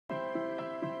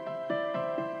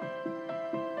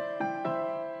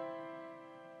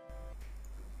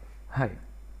Hi,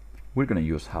 we're going to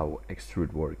use how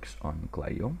Extrude works on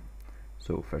Clayoo.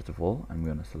 So first of all, I'm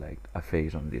going to select a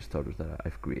face on this torus that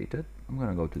I've created. I'm going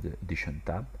to go to the Edition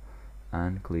tab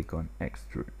and click on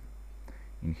Extrude.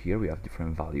 In here we have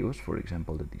different values, for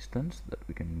example the distance that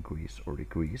we can increase or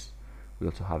decrease. We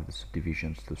also have the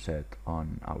subdivisions to set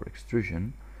on our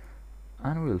extrusion,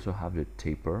 and we also have the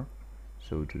taper,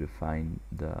 so to define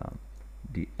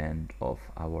the end of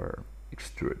our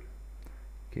extrude.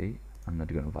 Okay, I'm not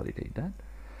going to validate that.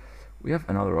 We have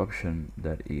another option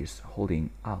that is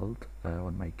holding Alt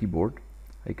on my keyboard.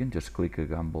 I can just click a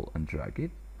gumball and drag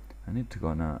it, and it's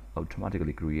gonna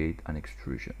automatically create an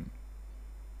extrusion.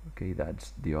 Okay,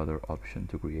 that's the other option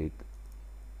to create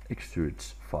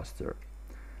extrudes faster.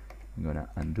 I'm gonna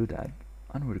undo that,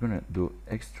 and we're gonna do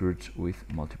extrudes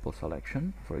with multiple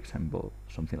selection, for example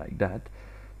something like that.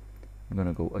 I'm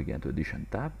gonna go again to Edition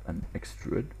tab and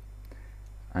Extrude,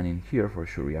 and in here for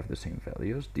sure we have the same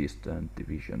values, distance,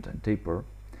 divisions and taper,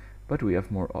 but we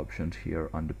have more options here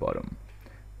on the bottom.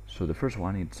 So the first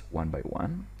one is 1 by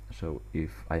 1, so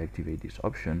if I activate this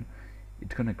option,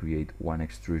 it's gonna create one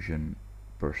extrusion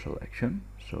per selection,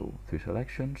 so 3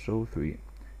 selections, so 3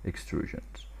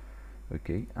 extrusions.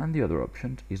 Okay, and the other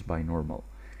option is by normal.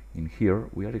 In here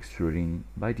we are extruding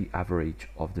by the average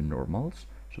of the normals,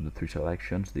 so the 3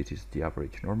 selections, this is the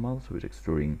average normal, so it's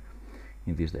extruding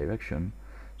in this direction.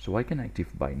 So I can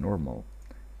activate by normal,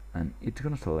 and it's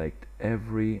gonna select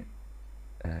every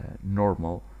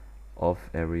normal of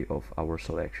every of our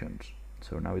selections.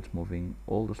 So now it's moving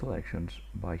all the selections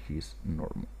by his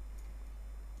normal.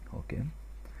 Okay,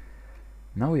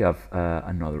 now we have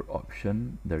another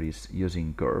option that is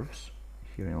using curves.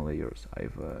 Here in layers I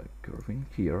have a curving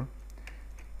here,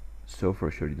 so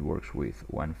for sure it works with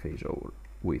one face or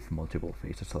with multiple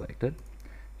faces selected.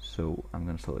 So I'm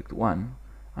going to select one,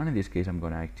 and in this case I'm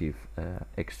going to activate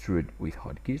extrude with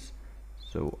hotkeys.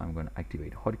 So I'm going to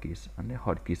activate hotkeys, and the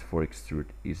hotkeys for extrude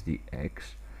is the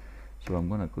X. So I'm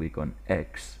going to click on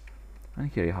X, and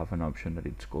here you have an option that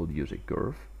it's called use a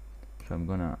curve. So I'm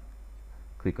going to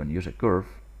click on use a curve,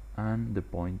 and the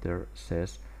pointer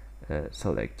says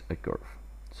select a curve.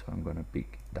 So I'm going to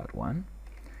pick that one,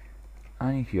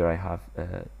 and here I have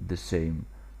the same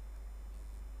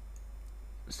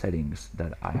settings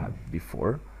that I had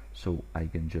before, so I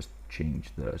can just change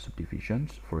the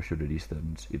subdivisions. For sure the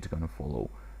distance, it's gonna follow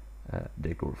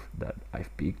the curve that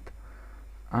I've picked,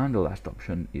 and the last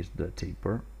option is the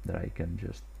taper that I can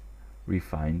just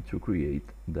refine to create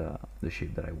the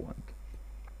shape that I want.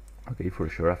 Okay, for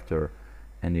sure after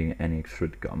ending any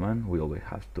extrude command we always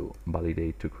have to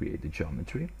validate to create the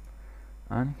geometry,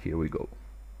 and here we go.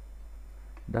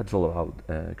 That's all about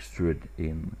extrude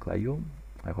in Clayoo.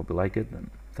 I hope you like it, and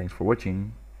thanks for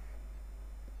watching.